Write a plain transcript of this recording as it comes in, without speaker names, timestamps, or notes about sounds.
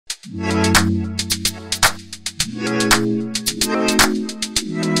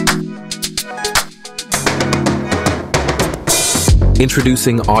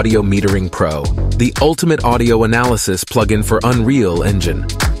Introducing Audio Metering Pro, the ultimate audio analysis plugin for Unreal Engine.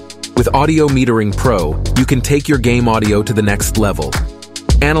 With Audio Metering Pro, you can take your game audio to the next level.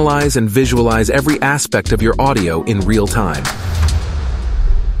 Analyze and visualize every aspect of your audio in real time.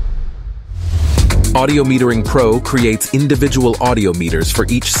 Audio Metering Pro creates individual audio meters for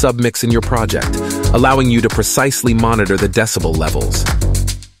each submix in your project, allowing you to precisely monitor the decibel levels.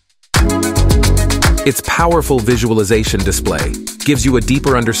 Its powerful visualization display gives you a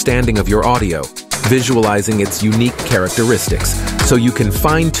deeper understanding of your audio, visualizing its unique characteristics, so you can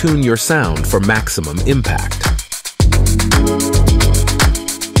fine-tune your sound for maximum impact.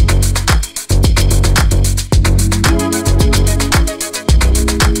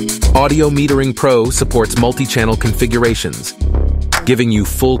 Audio Metering Pro supports multi-channel configurations, giving you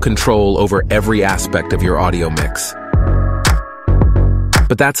full control over every aspect of your audio mix.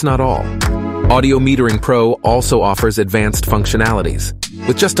 But that's not all. Audio Metering Pro also offers advanced functionalities.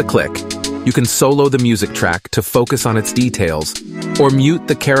 With just a click, you can solo the music track to focus on its details, or mute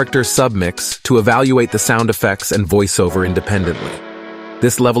the character submix to evaluate the sound effects and voiceover independently.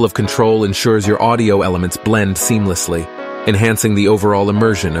 This level of control ensures your audio elements blend seamlessly, enhancing the overall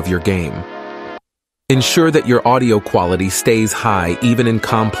immersion of your game. Ensure that your audio quality stays high even in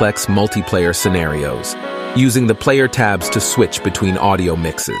complex multiplayer scenarios, using the player tabs to switch between audio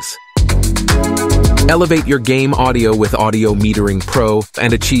mixes. Elevate your game audio with Audio Metering Pro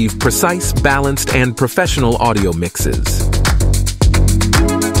and achieve precise, balanced, and professional audio mixes.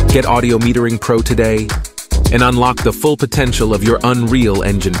 Get Audio Metering Pro today and unlock the full potential of your Unreal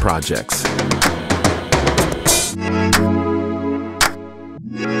Engine projects.